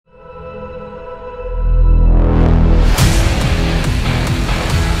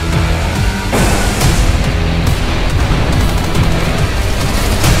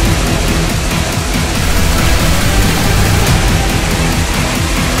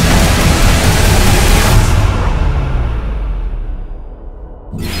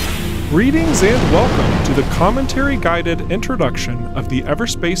Greetings and welcome to the commentary-guided introduction of the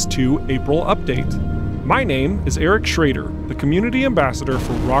EverSpace 2 April update. My name is Eric Schrader, the Community Ambassador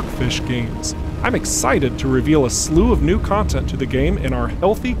for Rockfish Games. I'm excited to reveal a slew of new content to the game in our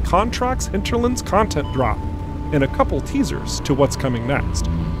Healthy Contracts Hinterlands content drop, and a couple teasers to what's coming next.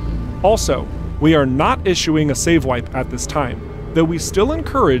 Also, we are not issuing a save wipe at this time, though we still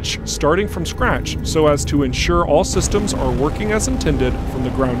encourage starting from scratch so as to ensure all systems are working as intended from the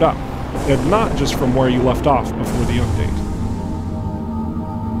ground up, and not just from where you left off before the update.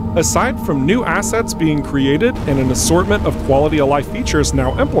 Aside from new assets being created and an assortment of quality-of-life features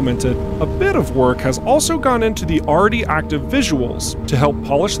now implemented, a bit of work has also gone into the already active visuals to help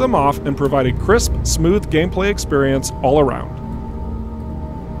polish them off and provide a crisp, smooth gameplay experience all around.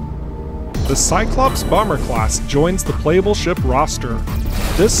 The Cyclops Bomber class joins the playable ship roster.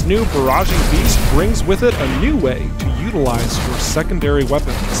 This new barraging beast brings with it a new way to utilize your secondary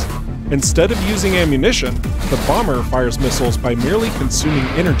weapons. Instead of using ammunition, the bomber fires missiles by merely consuming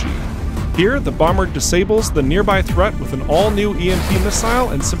energy. Here, the bomber disables the nearby threat with an all-new EMP missile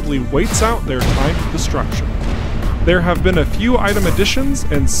and simply waits out their time for destruction. There have been a few item additions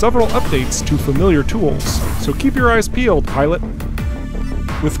and several updates to familiar tools, so keep your eyes peeled, pilot.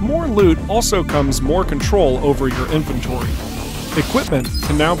 With more loot also comes more control over your inventory. Equipment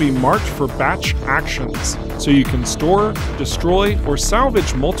can now be marked for batch actions, so you can store, destroy, or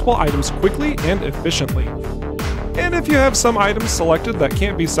salvage multiple items quickly and efficiently. And if you have some items selected that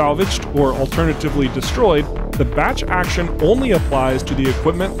can't be salvaged or alternatively destroyed, the batch action only applies to the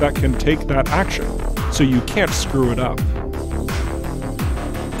equipment that can take that action, so you can't screw it up.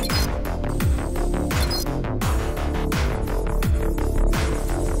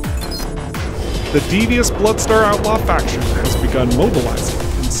 The devious Bloodstar Outlaw faction has begun mobilizing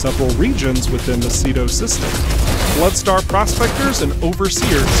in several regions within the Cedo system. Bloodstar prospectors and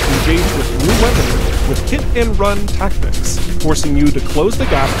overseers engage with new weaponry with hit-and-run tactics, forcing you to close the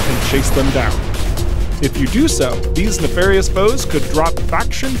gap and chase them down. If you do so, these nefarious foes could drop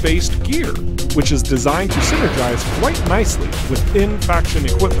faction-based gear, which is designed to synergize quite nicely with in-faction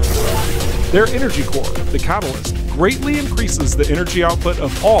equipment. Their energy core, the Catalyst, greatly increases the energy output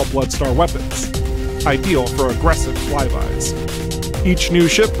of all Bloodstar weapons, ideal for aggressive flybys. Each new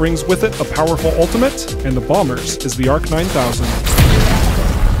ship brings with it a powerful ultimate, and the Bombers is the Arc 9000.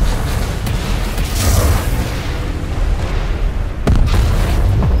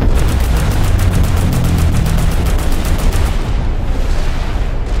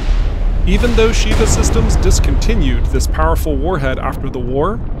 Even though Shiva Systems discontinued this powerful warhead after the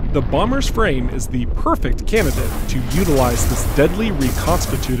war, the Bomber's frame is the perfect candidate to utilize this deadly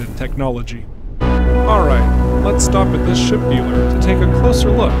reconstituted technology. Alright, let's stop at this ship dealer to take a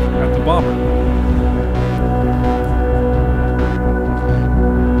closer look at the Bomber.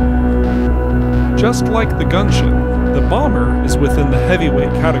 Just like the gunship, the Bomber is within the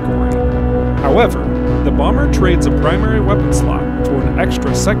heavyweight category. However, the Bomber trades a primary weapon slot for an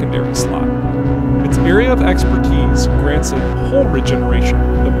extra secondary slot. Its area of expertise grants it hull regeneration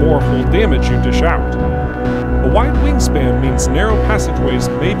the more hull damage you dish out. A wide wingspan means narrow passageways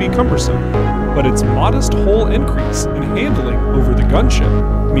may be cumbersome, but its modest hull increase in handling over the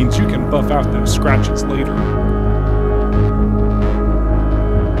gunship means you can buff out those scratches later.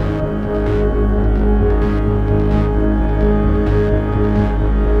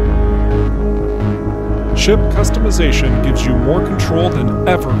 Ship customization gives you more control than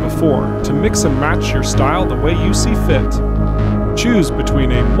ever before to mix and match your style the way you see fit. Choose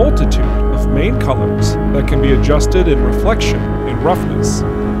between a multitude of main colors that can be adjusted in reflection and roughness,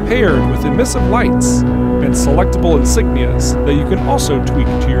 paired with emissive lights, and selectable insignias that you can also tweak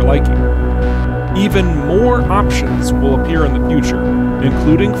to your liking. Even more options will appear in the future,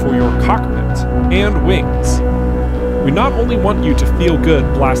 including for your cockpit and wings. We not only want you to feel good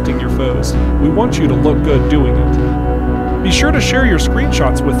blasting your foes, we want you to look good doing it. Be sure to share your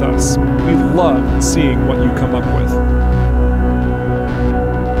screenshots with us. We love seeing what you come up with.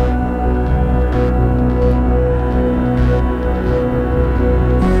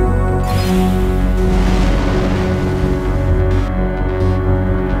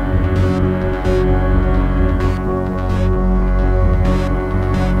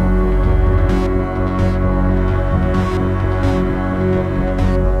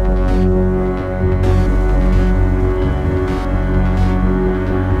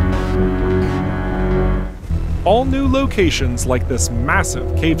 All new locations like this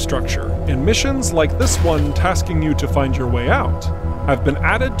massive cave structure, and missions like this one tasking you to find your way out, have been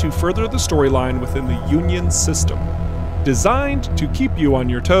added to further the storyline within the Union system. Designed to keep you on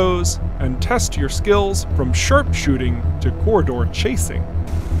your toes and test your skills from sharpshooting to corridor chasing.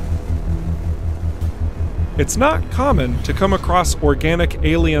 It's not common to come across organic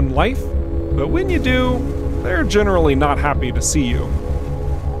alien life, but when you do, they're generally not happy to see you.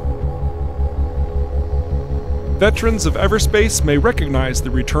 Veterans of EverSpace may recognize the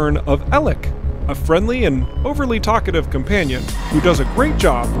return of Alec, a friendly and overly talkative companion who does a great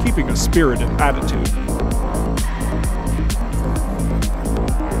job keeping a spirited attitude.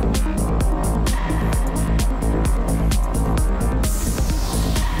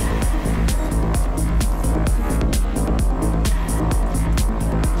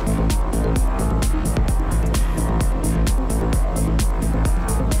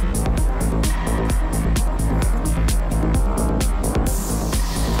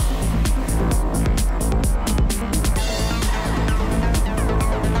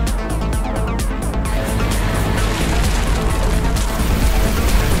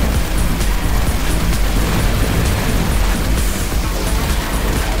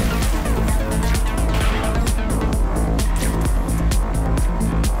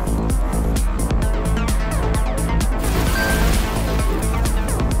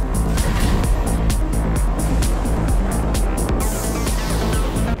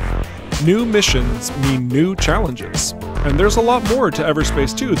 New missions mean new challenges, and there's a lot more to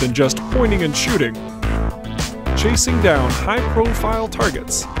EverSpace 2 than just pointing and shooting. Chasing down high-profile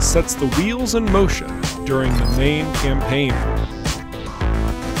targets sets the wheels in motion during the main campaign.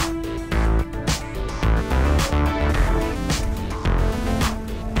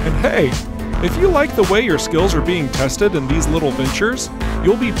 And hey, if you like the way your skills are being tested in these little ventures,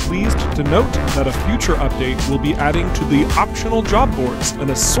 you'll be pleased to note that a future update will be adding to the optional job boards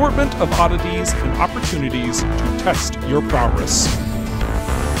an assortment of oddities and opportunities to test your prowess.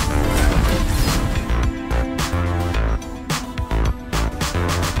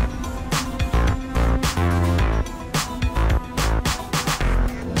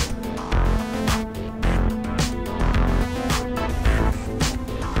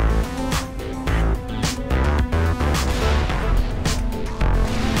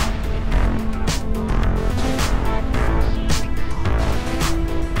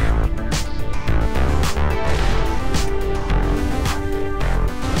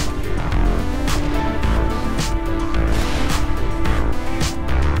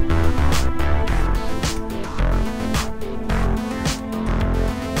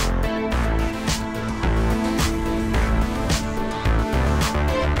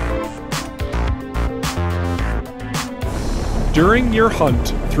 During your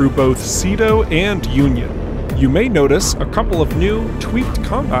hunt through both Cedo and Union, you may notice a couple of new, tweaked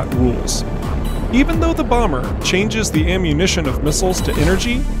combat rules. Even though the bomber changes the ammunition of missiles to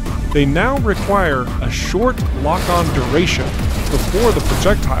energy, they now require a short lock-on duration before the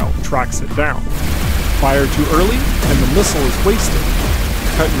projectile tracks it down. Fire too early and the missile is wasted.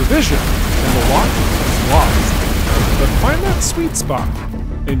 Cut your vision and the lock is lost. But find that sweet spot,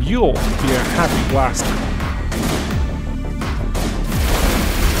 and you'll be a happy blaster.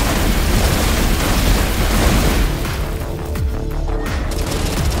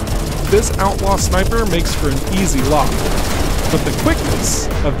 This outlaw sniper makes for an easy lock, but the quickness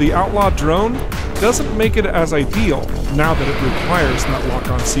of the outlaw drone doesn't make it as ideal now that it requires that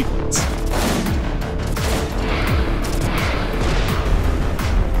lock-on sequence.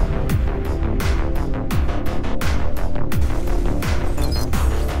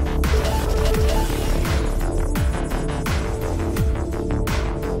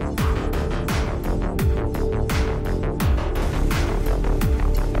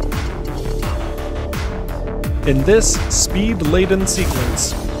 In this speed-laden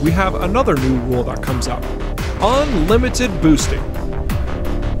sequence, we have another new rule that comes up: unlimited boosting.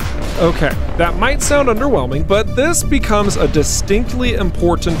 Okay, that might sound underwhelming, but this becomes a distinctly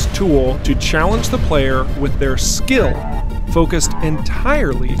important tool to challenge the player with their skill, focused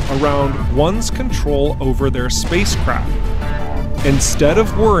entirely around one's control over their spacecraft. Instead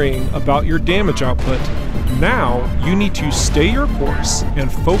of worrying about your damage output, now you need to stay your course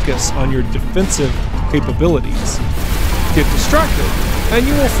and focus on your defensive capabilities. Get distracted, and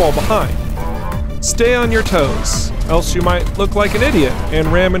you will fall behind. Stay on your toes, else you might look like an idiot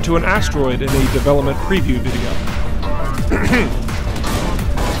and ram into an asteroid in a development preview video.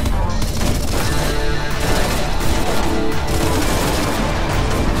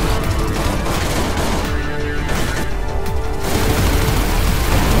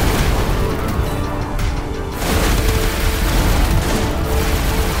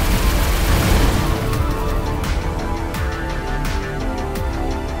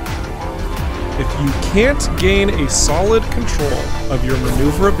 If you can't gain a solid control of your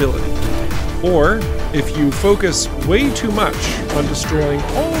maneuverability, or If you focus way too much on destroying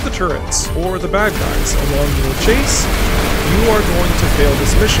all the turrets or the bad guys along your chase, you are going to fail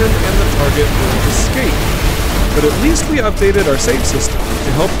this mission and the target will escape. But at least we updated our save system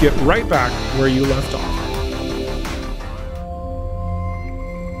to help get right back where you left off.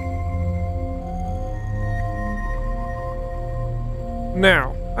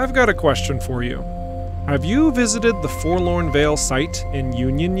 Now, I've got a question for you. Have you visited the Forlorn Vale site in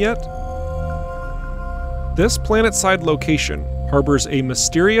Union yet? This planet-side location harbors a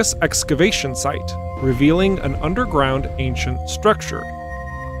mysterious excavation site, revealing an underground ancient structure.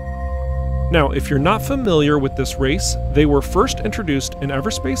 Now, if you're not familiar with this race, they were first introduced in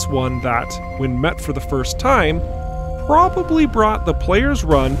EverSpace 1 that, when met for the first time, probably brought the player's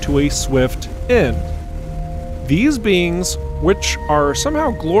run to a swift end. These beings, which are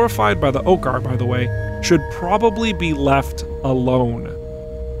somehow glorified by the Okar, by the way, should probably be left alone.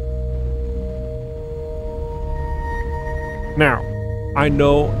 Now, I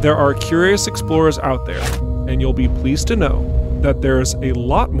know there are curious explorers out there, and you'll be pleased to know that there's a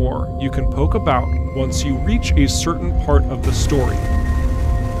lot more you can poke about once you reach a certain part of the story.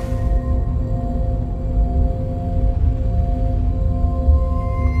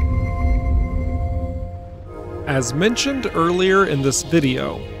 As mentioned earlier in this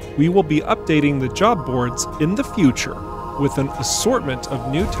video, we will be updating the job boards in the future with an assortment of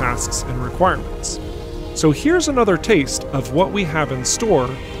new tasks and requirements. So here's another taste of what we have in store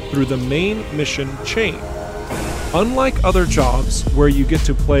through the main mission chain. Unlike other jobs where you get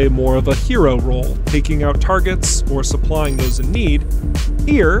to play more of a hero role, taking out targets or supplying those in need,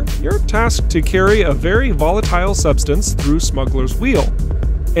 here you're tasked to carry a very volatile substance through Smuggler's Wheel.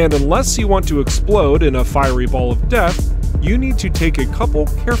 And unless you want to explode in a fiery ball of death, you need to take a couple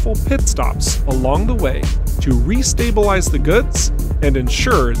careful pit stops along the way to restabilize the goods and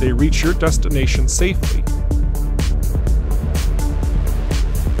ensure they reach your destination safely.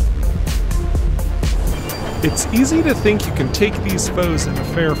 It's easy to think you can take these foes in a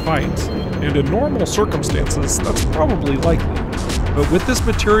fair fight, and in normal circumstances, that's probably likely. But with this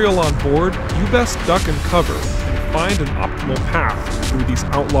material on board, you best duck and cover and find an optimal path through these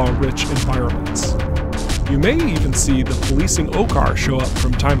outlaw-rich environments. You may even see the policing Okar show up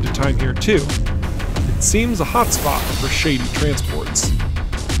from time to time here too. It seems a hotspot for shady transports.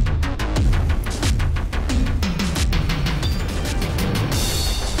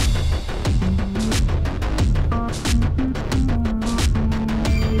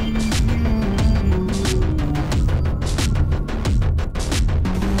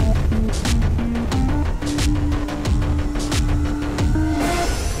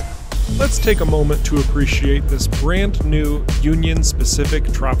 Let's take a moment to appreciate this brand new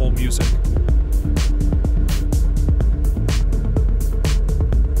Union-specific travel music.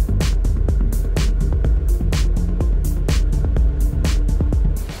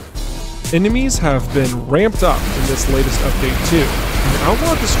 Enemies have been ramped up in this latest update too, and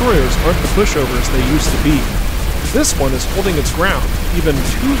Outlaw Destroyers aren't the pushovers they used to be. This one is holding its ground, even 2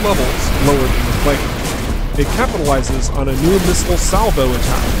 levels lower than the player. It capitalizes on a new missile salvo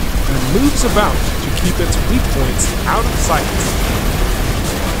attack, and moves about to keep its weak points out of sight.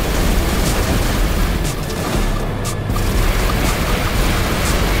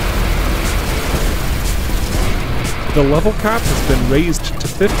 The level cap has been raised to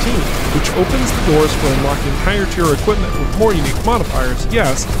 15, which opens the doors for unlocking higher tier equipment with more unique modifiers,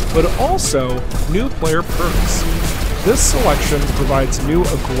 yes, but also new player perks. This selection provides new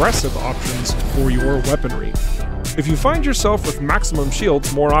aggressive options for your weaponry. If you find yourself with maximum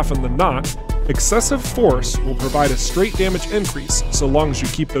shields more often than not, excessive force will provide a straight damage increase so long as you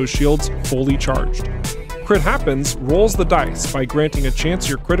keep those shields fully charged. Crit Happens rolls the dice by granting a chance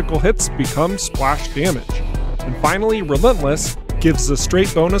your critical hits become splash damage. And finally, Relentless gives a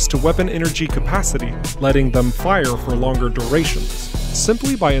straight bonus to weapon energy capacity, letting them fire for longer durations,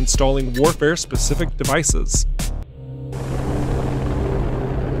 simply by installing warfare-specific devices.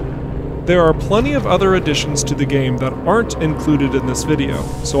 There are plenty of other additions to the game that aren't included in this video,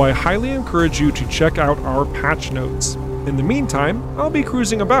 so I highly encourage you to check out our patch notes. In the meantime, I'll be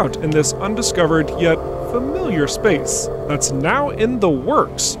cruising about in this undiscovered yet familiar space that's now in the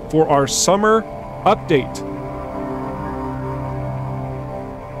works for our summer update.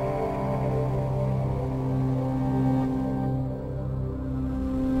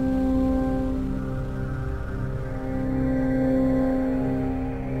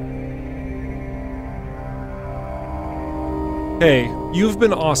 Hey, you've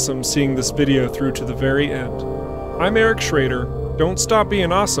been awesome seeing this video through to the very end. I'm Eric Schrader, don't stop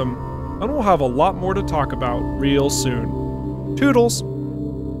being awesome, and we'll have a lot more to talk about real soon. Toodles!